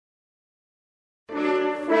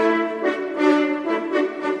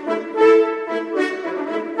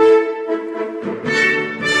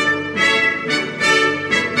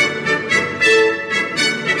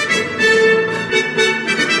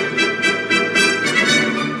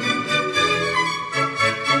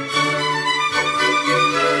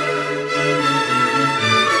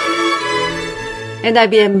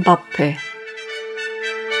NIBM 법회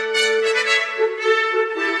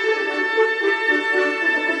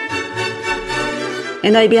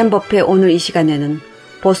NIBM 법회 오늘 이 시간에는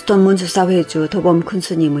보스턴 문수사 회주 도범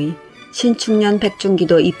큰스님의 신축년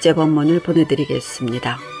백중기도 입제 법문을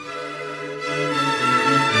보내드리겠습니다.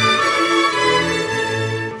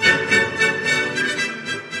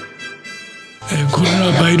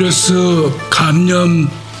 코로나 바이러스 감염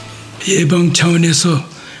예방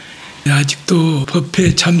차원에서 아직도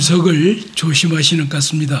법회 참석을 조심하시는 것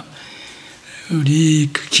같습니다. 우리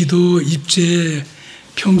그 기도 입제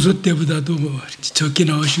평소 때보다도 적게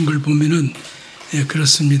나오신 걸 보면은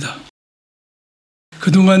그렇습니다.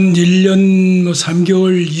 그동안 1년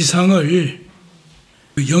 3개월 이상을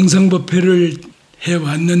영상 법회를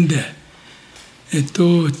해왔는데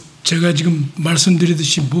또 제가 지금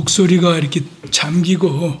말씀드리듯이 목소리가 이렇게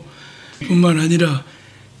잠기고 뿐만 아니라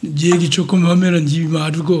얘기 조금 하면은 입이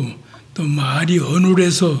마르고 또 말이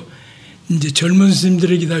어눌해서 이제 젊은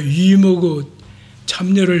스님들에게 다 위임하고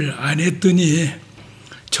참여를 안 했더니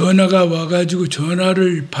전화가 와가지고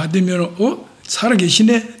전화를 받으면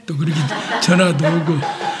살아계시네? 또 그렇게 전화도 오고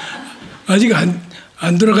아직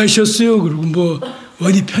안 돌아가셨어요? 그리고 뭐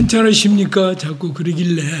어디 편찮으십니까? 자꾸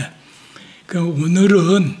그러길래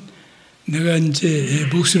오늘은 내가 이제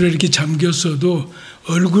목소리가 이렇게 잠겼어도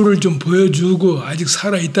얼굴을 좀 보여주고 아직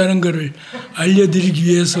살아있다는 것을 알려드리기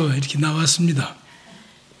위해서 이렇게 나왔습니다.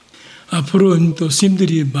 앞으로 또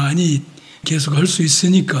스님들이 많이 계속 할 수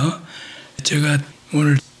있으니까 제가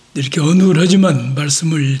오늘 이렇게 어눌하지만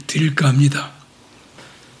말씀을 드릴까 합니다.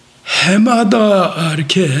 해마다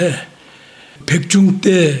이렇게 백중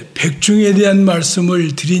때 백중에 대한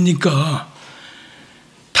말씀을 드리니까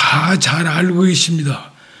다 잘 알고 계십니다.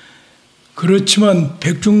 그렇지만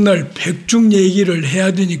백중날 백중 얘기를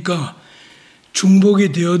해야 되니까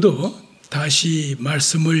중복이 되어도 다시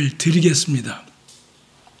말씀을 드리겠습니다.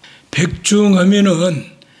 백중 하면은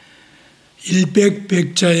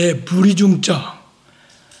일백백자의 부리중자,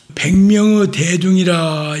 백명의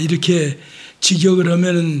대중이라 이렇게 직역을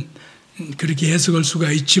하면은 그렇게 해석할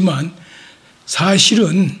수가 있지만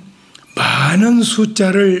사실은 많은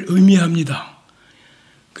숫자를 의미합니다.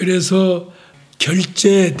 그래서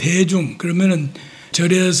결제 대중 그러면은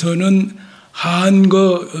절에서는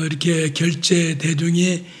한거 이렇게 결제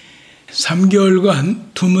대중이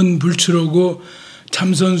 3개월간 두문 불출하고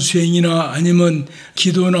참선 수행이나 아니면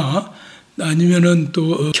기도나 아니면은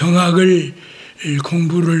또 경학을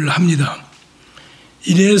공부를 합니다.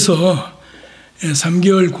 이래서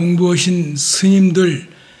 3개월 공부하신 스님들을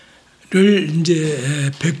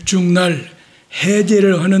이제 백중날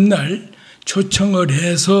해제를 하는 날 초청을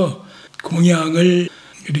해서 공양을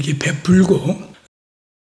이렇게 베풀고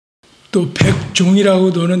또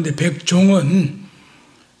백종이라고도 하는데 백종은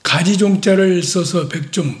가지종자를 써서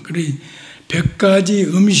백종. 그러니 100가지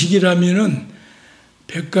음식이라면은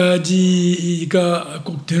 100가지가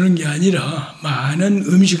꼭 되는 게 아니라 많은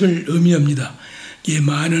음식을 의미합니다. 이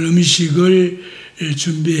많은 음식을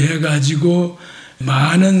준비해 가지고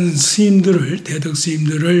많은 스님들을 대덕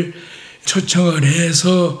스님들을 초청을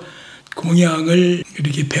해서 공양을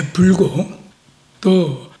이렇게 베풀고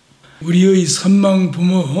또 우리의 선망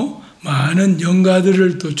부모 많은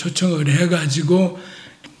영가들을 또 초청을 해가지고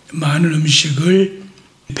많은 음식을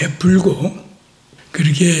베풀고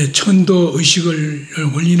그렇게 천도 의식을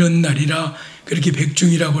올리는 날이라 그렇게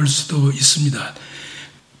백중이라고 할 수도 있습니다.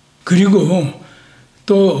 그리고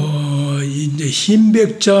또 이제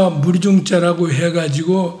흰백자 무리중자라고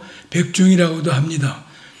해가지고 백중이라고도 합니다.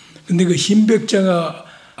 근데 그 흰백자가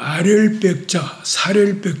아렐백자,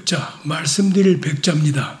 사렐백자, 말씀드릴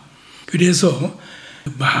백자입니다. 그래서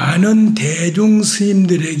많은 대중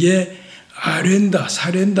스님들에게 아렌다,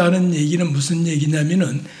 사렌다는 얘기는 무슨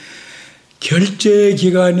얘기냐면은 결제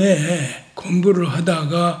기간에 공부를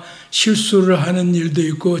하다가 실수를 하는 일도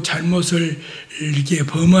있고 잘못을 이렇게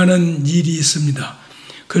범하는 일이 있습니다.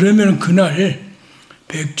 그러면 그날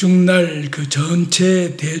백중날 그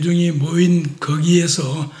전체 대중이 모인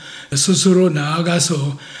거기에서 스스로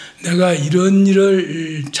나아가서 내가 이런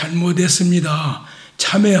일을 잘못했습니다.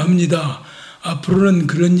 참회합니다. 앞으로는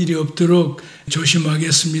그런 일이 없도록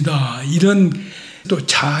조심하겠습니다. 이런 또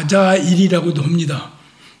자자일이라고도 합니다.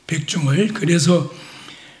 백중을. 그래서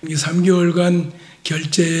 3개월간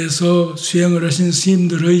결제해서 수행을 하신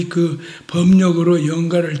스님들의 그 법력으로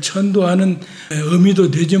영가를 천도하는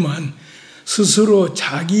의미도 되지만 스스로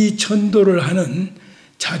자기 천도를 하는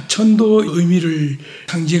자천도 의미를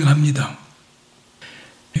상징합니다.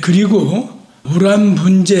 그리고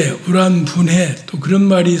우란분재, 우란분해 또 그런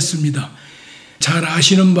말이 있습니다. 잘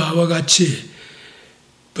아시는 바와 같이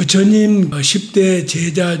부처님 10대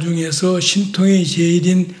제자 중에서 신통의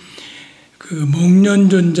제일인 그 그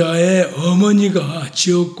목련존자의 어머니가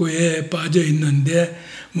지옥고에 빠져 있는데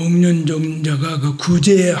목련존자가 그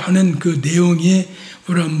구제하는 그 내용이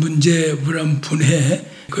우람분제, 우람분해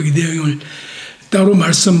거기 내용을 따로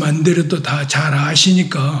말씀 안 드려도 다 잘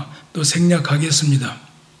아시니까 또 생략하겠습니다.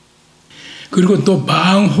 그리고 또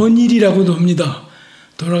망혼일이라고도 합니다.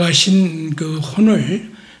 돌아가신 그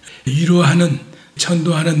혼을 위로하는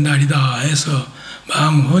천도하는 날이다 해서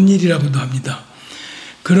망혼일이라고도 합니다.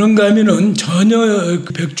 그런가 하면은 전혀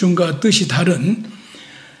백중과 뜻이 다른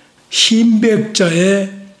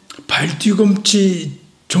흰백자에 발뒤꿈치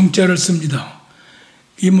종자를 씁니다.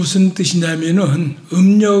 이게 무슨 뜻이냐면은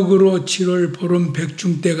음력으로 7월 보름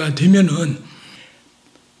백중 때가 되면은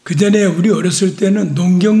그 전에 우리 어렸을 때는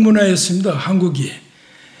농경문화였습니다. 한국이.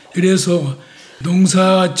 그래서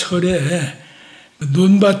농사철에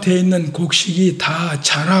논밭에 있는 곡식이 다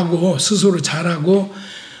자라고 스스로 자라고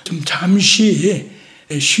좀 잠시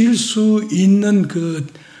쉴 수 있는 그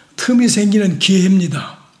틈이 생기는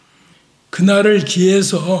기회입니다. 그날을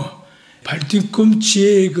기해서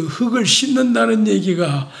발뒤꿈치에 그 흙을 씻는다는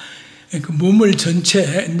얘기가 그 몸을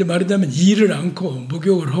전체 이제 말하자면 일을 않고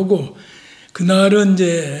목욕을 하고 그날은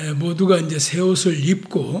이제 모두가 이제 새 옷을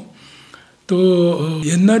입고 또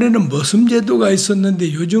옛날에는 머슴제도가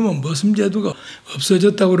있었는데 요즘은 머슴제도가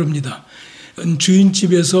없어졌다고 합니다.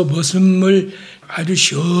 주인집에서 머슴을 아주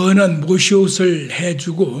시원한 모시옷을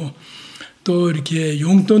해주고 또 이렇게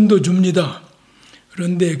용돈도 줍니다.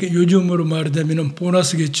 그런데 요즘으로 말하자면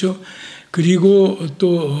보너스겠죠. 그리고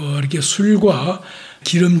또 이렇게 술과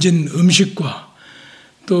기름진 음식과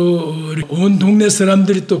또 온 동네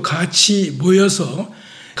사람들이 또 같이 모여서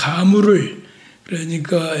가물을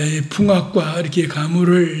그러니까 풍악과 이렇게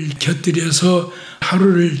가물을 곁들여서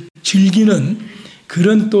하루를 즐기는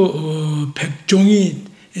그런 또 백종이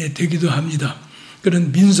되기도 합니다.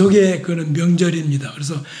 그런 민속의 그런 명절입니다.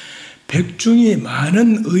 그래서 백중이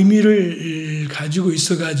많은 의미를 가지고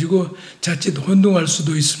있어가지고 자칫 혼동할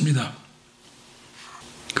수도 있습니다.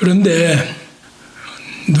 그런데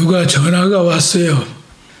누가 전화가 왔어요.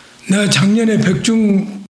 내가 작년에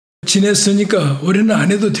백중 지냈으니까 올해는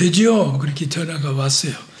안 해도 되지요? 그렇게 전화가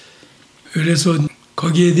왔어요. 그래서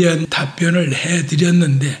거기에 대한 답변을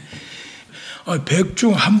해드렸는데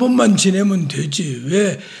백중 한 번만 지내면 되지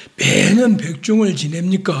왜 매년 백중을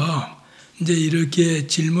지냅니까? 이제 이렇게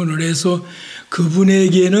질문을 해서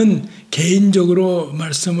그분에게는 개인적으로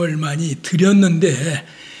말씀을 많이 드렸는데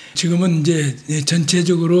지금은 이제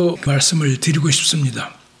전체적으로 말씀을 드리고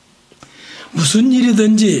싶습니다. 무슨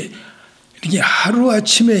일이든지 이렇게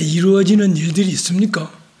하루아침에 이루어지는 일들이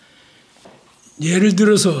있습니까? 예를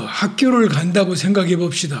들어서 학교를 간다고 생각해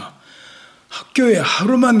봅시다. 학교에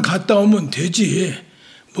하루만 갔다 오면 되지.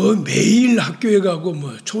 뭐 매일 학교에 가고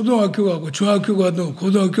뭐 초등학교 가고 중학교 가고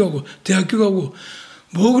고등학교 가고 대학교 가고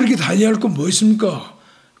뭐 그렇게 다녀야 할 건 뭐 있습니까?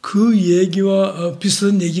 그 얘기와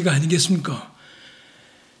비슷한 얘기가 아니겠습니까?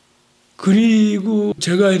 그리고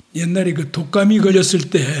제가 옛날에 그 독감이 걸렸을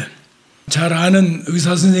때 잘 아는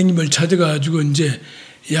의사 선생님을 찾아가지고 이제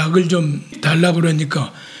약을 좀 달라고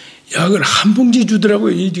그러니까 약을 한 봉지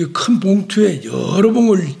주더라고요. 이 큰 봉투에 여러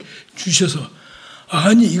봉을 주셔서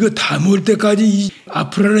아니 이거 다 먹을 때까지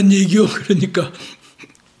아프라는 얘기요. 그러니까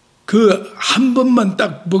그 한 번만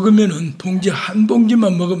딱 먹으면은 봉지 한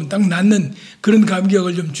봉지만 먹으면 딱 낫는 그런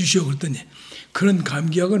감기약을 좀 주시오 그랬더니 그런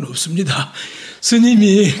감기약은 없습니다.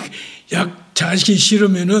 스님이 약 자식이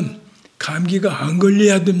싫으면은 감기가 안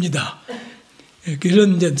걸려야 됩니다.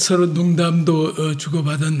 그런 이제 서로 농담도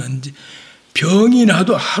주고받았는지 병이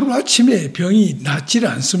나도 하루아침에 병이 낫지를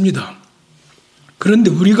않습니다. 그런데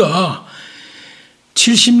우리가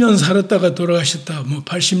 70년 살았다가 돌아가셨다, 뭐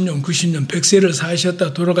 80년, 90년, 100세를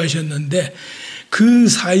사셨다 돌아가셨는데 그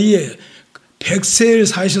사이에 100세를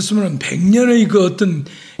사셨으면 100년의 그 어떤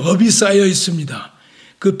업이 쌓여 있습니다.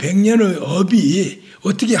 그 100년의 업이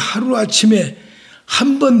어떻게 하루아침에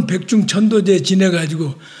한 번 백중천도제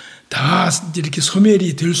지내가지고 다 이렇게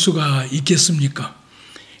소멸이 될 수가 있겠습니까?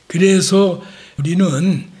 그래서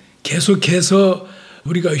우리는 계속해서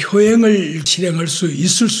우리가 효행을 실행할 수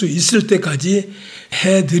있을 때까지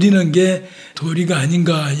해드리는 게 도리가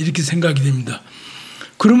아닌가 이렇게 생각이 됩니다.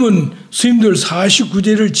 그러면 스님들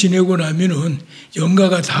 49제를 지내고 나면은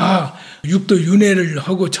영가가 다 육도 윤회를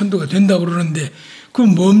하고 천도가 된다고 그러는데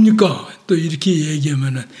그건 뭡니까? 또 이렇게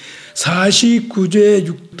얘기하면은 49제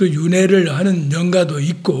육도 윤회를 하는 영가도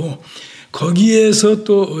있고 거기에서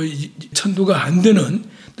또 천도가 안 되는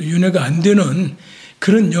또 윤회가 안 되는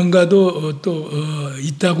그런 영가도 또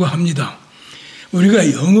있다고 합니다.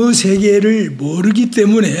 우리가 영어 세계를 모르기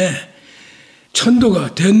때문에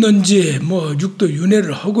천도가 됐는지 뭐 육도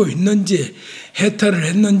윤회를 하고 있는지 해탈을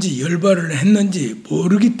했는지 열발을 했는지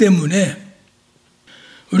모르기 때문에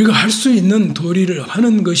우리가 할 수 있는 도리를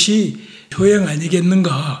하는 것이 효행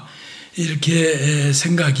아니겠는가 이렇게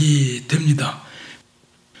생각이 됩니다.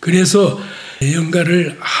 그래서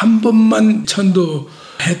영가를 한 번만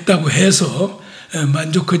천도했다고 해서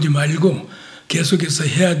만족하지 말고 계속해서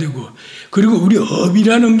해야 되고, 그리고 우리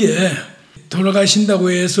업이라는 게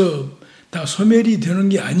돌아가신다고 해서 다 소멸이 되는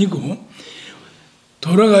게 아니고,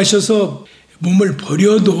 돌아가셔서 몸을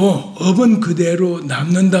버려도 업은 그대로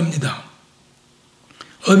남는답니다.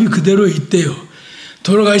 업이 그대로 있대요.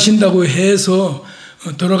 돌아가신다고 해서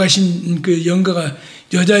돌아가신 그 영가가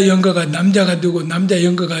여자 영가가 남자가 되고 남자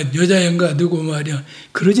영가가 여자 영가가 되고 말이야,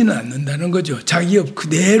 그러지는 않는다는 거죠. 자기 업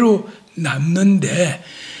그대로 남는데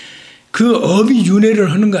그 업이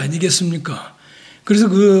윤회를 하는 거 아니겠습니까? 그래서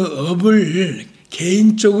그 업을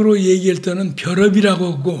개인적으로 얘기할 때는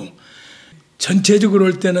별업이라고 하고 전체적으로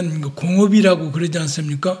할 때는 공업이라고 그러지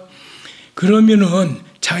않습니까? 그러면은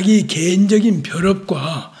자기 개인적인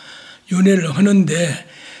별업과 윤회를 하는데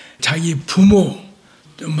자기 부모,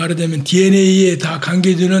 말하자면 DNA에 다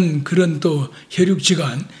감겨지는 그런 또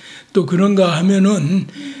혈육지간, 또 그런가 하면은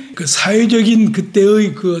그 사회적인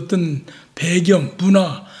그때의 그 어떤 배경,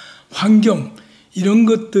 문화, 환경, 이런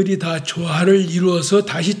것들이 다 조화를 이루어서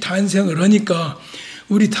다시 탄생을 하니까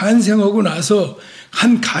우리 탄생하고 나서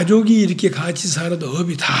한 가족이 이렇게 같이 살아도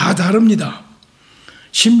업이 다 다릅니다.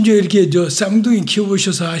 심지어 이렇게 쌍둥이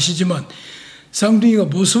키워보셔서 아시지만 쌍둥이가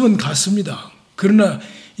모습은 같습니다. 그러나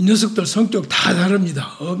이 녀석들 성격 다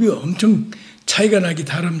다릅니다. 업이 엄청 차이가 나기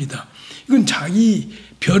다릅니다. 이건 자기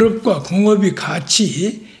별업과 공업이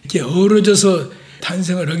같이 이렇게 어우러져서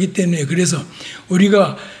탄생을 하기 때문에, 그래서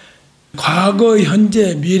우리가 과거,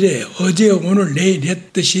 현재, 미래, 어제, 오늘, 내일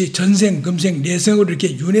했듯이 전생, 금생, 내생으로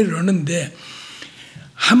이렇게 윤회를 하는데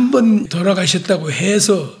한 번 돌아가셨다고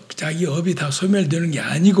해서 자기 업이 다 소멸되는 게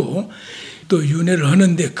아니고 또 윤회를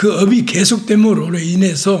하는데, 그 업이 계속됨으로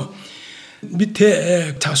인해서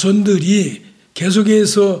밑에 자손들이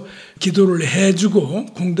계속해서 기도를 해주고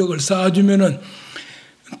공덕을 쌓아주면은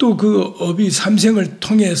또 그 업이 삼생을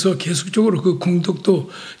통해서 계속적으로 그 공덕도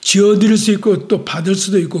지어드릴 수 있고 또 받을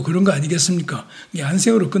수도 있고 그런 거 아니겠습니까? 이게 한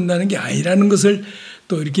생으로 끝나는 게 아니라는 것을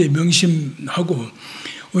또 이렇게 명심하고,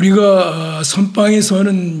 우리가 선방에서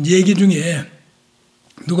하는 얘기 중에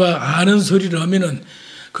누가 아는 소리를 하면은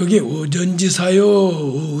그게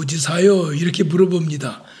오전지사요, 오지사요 이렇게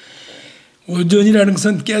물어봅니다. 오전이라는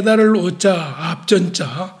것은 깨달을 오자,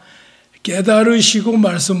 앞전자, 깨달으시고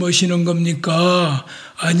말씀하시는 겁니까?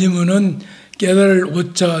 아니면은 깨달을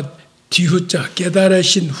오자, 뒤후자,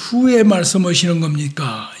 깨달으신 후에 말씀하시는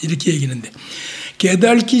겁니까? 이렇게 얘기하는데,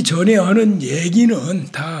 깨달기 전에 하는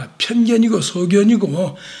얘기는 다 편견이고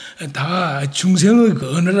소견이고 다 중생의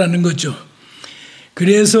언어라는 거죠.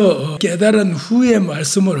 그래서 깨달은 후에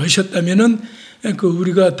말씀을 하셨다면은 그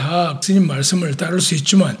우리가 다 스님 말씀을 따를 수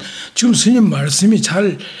있지만 지금 스님 말씀이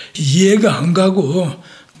잘 이해가 안 가고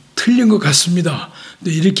틀린 것 같습니다.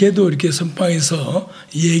 이렇게도 이렇게 선방에서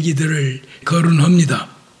얘기들을 거론합니다.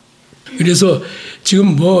 그래서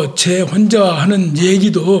지금 뭐 제 혼자 하는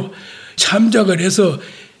얘기도 참작을 해서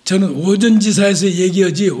저는 오전지사에서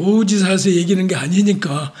얘기하지 오후지사에서 얘기하는 게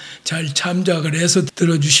아니니까 잘 참작을 해서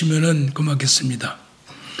들어주시면 고맙겠습니다.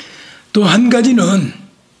 또 한 가지는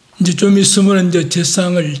이제 좀 있으면 이제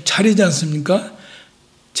제상을 차리지 않습니까?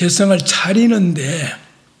 제상을 차리는데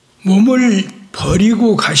몸을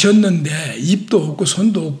버리고 가셨는데 입도 없고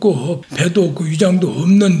손도 없고 배도 없고 위장도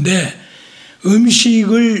없는데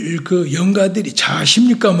음식을 그 영가들이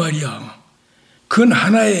자십니까 말이야. 그건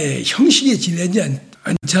하나의 형식에 지내지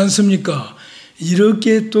않지 않습니까?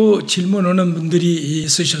 이렇게 또 질문하는 분들이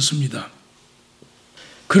있으셨습니다.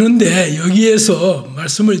 그런데 여기에서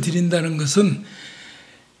말씀을 드린다는 것은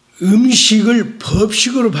음식을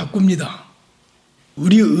법식으로 바꿉니다.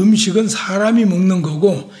 우리 음식은 사람이 먹는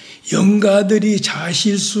거고 영가들이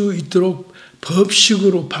자실 수 있도록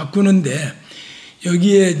법식으로 바꾸는데,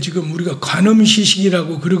 여기에 지금 우리가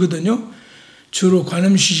관음시식이라고 그러거든요. 주로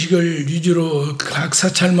관음시식을 위주로 각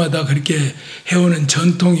사찰마다 그렇게 해오는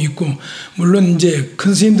전통이 있고, 물론 이제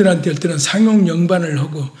큰 스님들한테 할 때는 상용영반을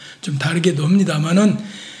하고 좀 다르게도 합니다만은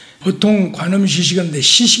보통 관음시식인데,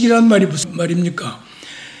 시식이란 말이 무슨 말입니까?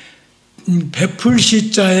 베풀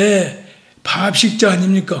시자에 밥식자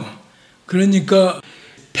아닙니까? 그러니까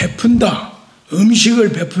베푼다,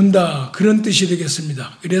 음식을 베푼다, 그런 뜻이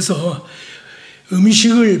되겠습니다. 그래서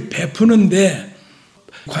음식을 베푸는데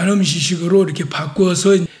관음시식으로 이렇게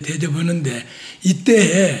바꾸어서 대접하는데,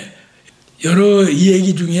 이때 여러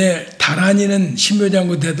얘기 중에 다란이는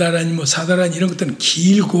신묘장구 대다란이 뭐 사다란이 이런 것들은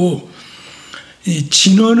길고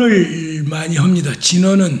진언을 많이 합니다.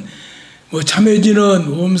 진언은 뭐 참회지는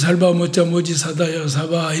옴살바 모짜 모지사다여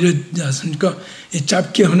사바 이러지 않습니까?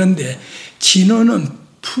 짧게 하는데 진언은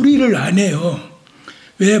풀이를 안 해요.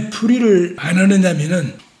 왜 풀이를 안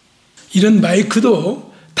하느냐면은 이런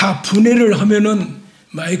마이크도 다 분해를 하면은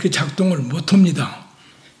마이크 작동을 못 합니다.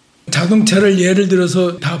 자동차를 예를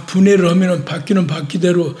들어서 다 분해를 하면은 바퀴는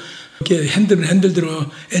바퀴대로 이렇게 핸들은 핸들대로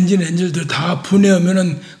엔진은 엔진대로 다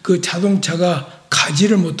분해하면은 그 자동차가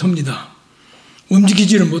가지를 못 합니다.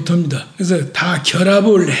 움직이지를 못합니다. 그래서 다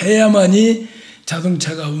결합을 해야만이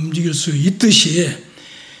자동차가 움직일 수 있듯이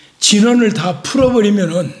진원을 다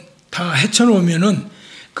풀어버리면은 다 헤쳐놓으면은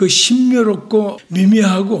그 신묘롭고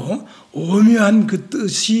미묘하고 오묘한 그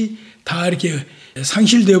뜻이 다 이렇게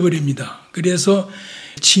상실되어 버립니다. 그래서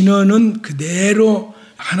진원은 그대로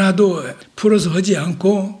하나도 풀어서 하지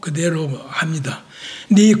않고 그대로 합니다.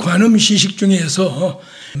 근데 이 관음 시식 중에서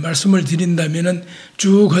말씀을 드린다면은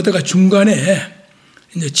쭉 하다가 중간에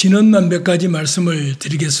이제 진언만 몇 가지 말씀을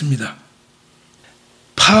드리겠습니다.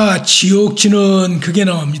 파, 지옥, 진언 그게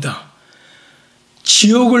나옵니다.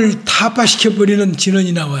 지옥을 타파시켜버리는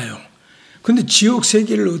진언이 나와요. 그런데 지옥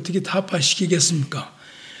세계를 어떻게 타파시키겠습니까?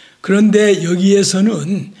 그런데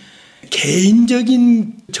여기에서는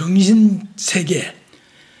개인적인 정신세계,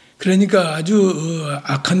 그러니까 아주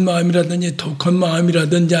악한 마음이라든지 독한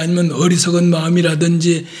마음이라든지 아니면 어리석은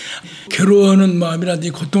마음이라든지 괴로워하는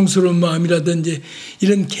마음이라든지 고통스러운 마음이라든지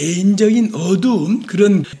이런 개인적인 어두움,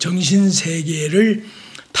 그런 정신세계를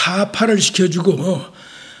타파를 시켜주고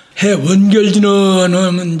해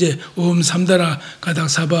원결진언은 이제 옴 삼다라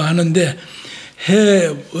가닥사바 하는데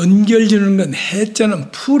해 원결지는 건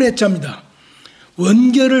해자는 풀해자입니다.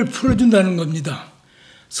 원결을 풀어준다는 겁니다.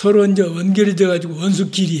 서로 이제 원결이 돼가지고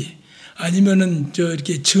원수끼리 아니면은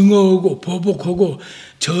이렇게 증오하고 보복하고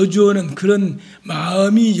저주하는 그런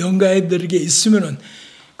마음이 영가애들에게 있으면은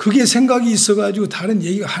그게 생각이 있어가지고 다른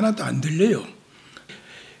얘기가 하나도 안 들려요.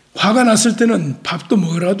 화가 났을 때는 밥도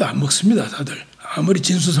먹으라도 안 먹습니다, 다들. 아무리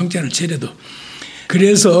진수성찬을 차려도.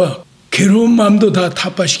 그래서 괴로운 마음도 다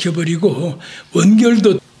타파시켜버리고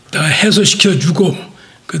원결도 다 해소시켜주고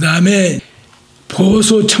그 다음에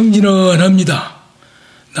보소청진을 합니다.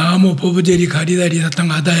 나무 보부제리 가리다리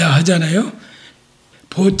사탕하다야 하잖아요.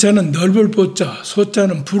 보자는 넓을 보자,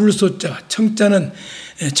 소자는 부를 소자, 청자는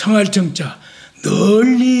청할 청자.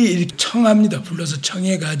 널리 이렇게 청합니다. 불러서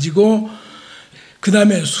청해가지고 그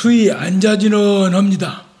다음에 수위 앉아지는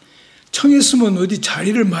합니다. 청했으면 어디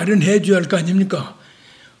자리를 마련해 줘야 할 거 아닙니까?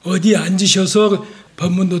 어디 앉으셔서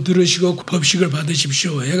법문도 들으시고 법식을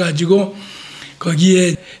받으십시오 해가지고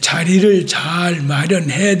거기에 자리를 잘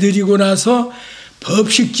마련해 드리고 나서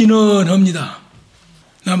법식진언 합니다.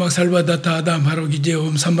 나막살바다타다 바로 이제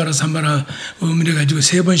옴 삼바라 삼바라 옴 이래가지고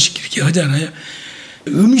 3번씩 이렇게 하잖아요.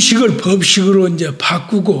 음식을 법식으로 이제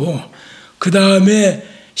바꾸고 그 다음에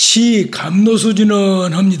시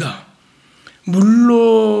감노수진언 합니다.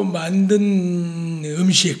 물로 만든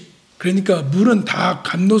음식, 그러니까 물은 다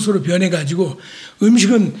감노수로 변해가지고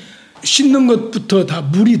음식은 씻는 것부터 다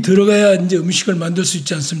물이 들어가야 이제 음식을 만들 수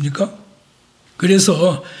있지 않습니까?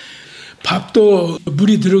 그래서 밥도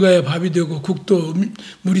물이 들어가야 밥이 되고 국도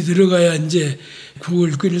물이 들어가야 이제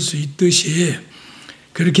국을 끓일 수 있듯이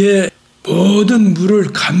그렇게 모든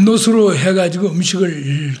물을 감노수로 해가지고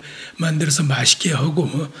음식을 만들어서 맛있게 하고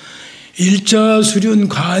일자 수륜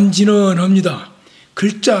관진언 합니다.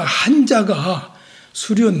 글자 한자가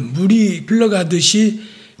수륜 물이 흘러가듯이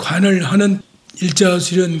관을 하는 일자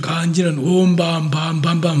수륜 관진언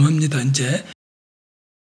오음밤밤밤밤 합니다. 이제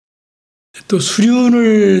또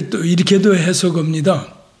수륜을 또 이렇게도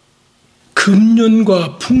해석합니다.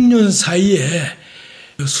 금륜과 풍륜 사이에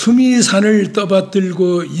수미산을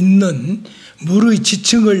떠받들고 있는 물의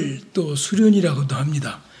지층을 또 수륜이라고도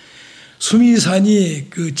합니다.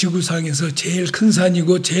 수미산이 그 지구상에서 제일 큰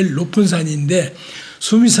산이고 제일 높은 산인데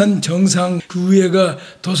수미산 정상 그 위에가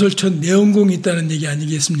도솔천 내원궁이 있다는 얘기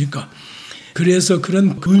아니겠습니까? 그래서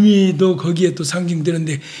그런 의미도 거기에 또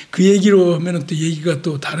상징되는데 그 얘기로 하면 또 얘기가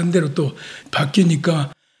또 다른 데로 또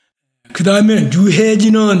바뀌니까 그 다음에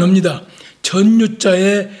유해진언 합니다.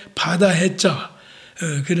 전유자에 바다해자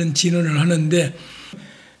그런 진언을 하는데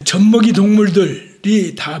젖먹이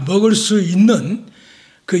동물들이 다 먹을 수 있는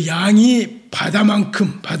그 양이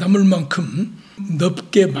바다만큼 바닷물만큼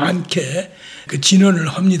넓게 많게 그 진언을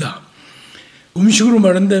합니다. 음식으로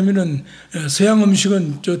말한다면은 서양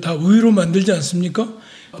음식은 다 우유로 만들지 않습니까?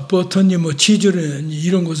 버터니 뭐 치즈니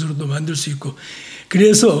이런 것으로도 만들 수 있고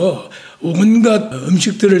그래서 온갖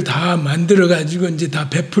음식들을 다 만들어 가지고 이제 다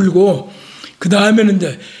베풀고 그 다음에는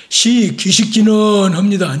이제 시 귀식진언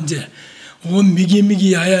합니다. 이제 온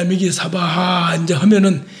미기미기 야야미기 사바하 이제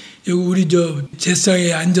하면은 여기 우리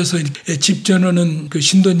제상에 앉아서 집전하는 그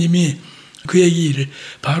신도님이 그 얘기를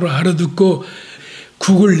바로 알아듣고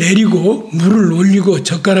국을 내리고 물을 올리고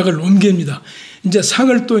젓가락을 옮깁니다. 이제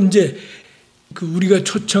상을 또 이제 그 우리가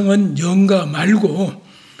초청한 영가 말고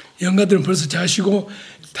영가들은 벌써 자시고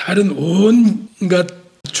다른 온갖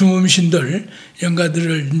중음신들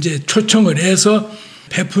영가들을 이제 초청을 해서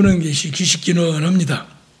베푸는 것이 귀식진언합니다.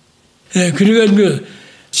 예, 그래가지고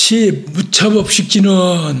시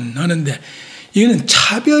무차법식진언 하는데 이거는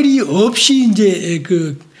차별이 없이 이제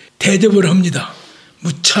그 대접을 합니다.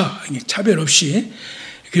 무차 차별 없이.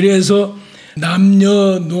 그래서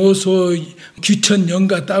남녀노소 귀천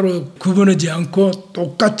영가 따로 구분하지 않고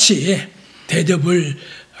똑같이 대접을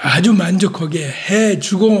아주 만족하게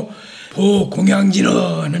해주고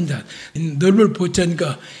보공양진언합니다. 넓을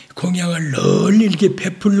보자니까 공양을 널리 이렇게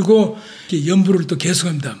베풀고 이렇게 연부를 또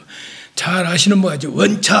계속합니다. 잘 아시는 분 같죠.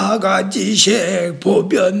 원차가지색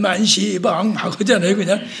보변만시방 막 하잖아요.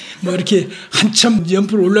 그냥 뭐 이렇게 한참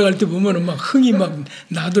연부를 올라갈 때 보면은 막 흥이 막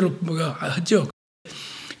나도록 뭐가 하죠.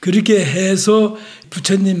 그렇게 해서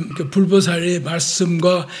부처님 불보살의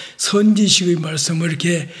말씀과 선지식의 말씀을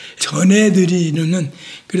이렇게 전해드리는,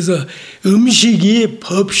 그래서 음식이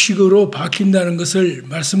법식으로 바뀐다는 것을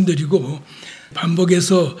말씀드리고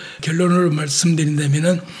반복해서 결론으로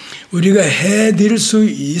말씀드린다면은 우리가 해드릴 수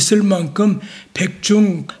있을 만큼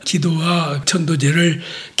백중 기도와 천도제를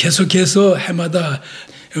계속해서 해마다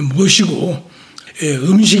모시고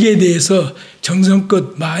음식에 대해서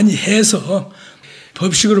정성껏 많이 해서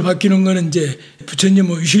법식으로 바뀌는 거는 이제 부처님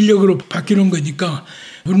의식력으로 바뀌는 거니까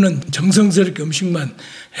우리는 정성스럽게 음식만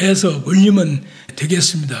해서 올리면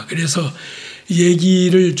되겠습니다. 그래서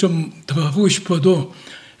얘기를 좀 더 하고 싶어도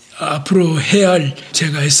앞으로 해야 할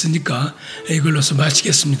제가 있으니까 이걸로서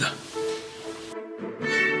마치겠습니다.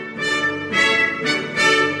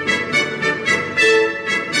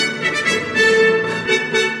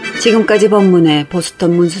 지금까지 법문의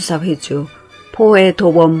보스턴 문수사 회주 포의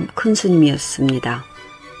도범 큰 스님이었습니다.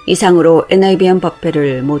 이상으로 NIBN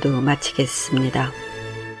법회를 모두 마치겠습니다.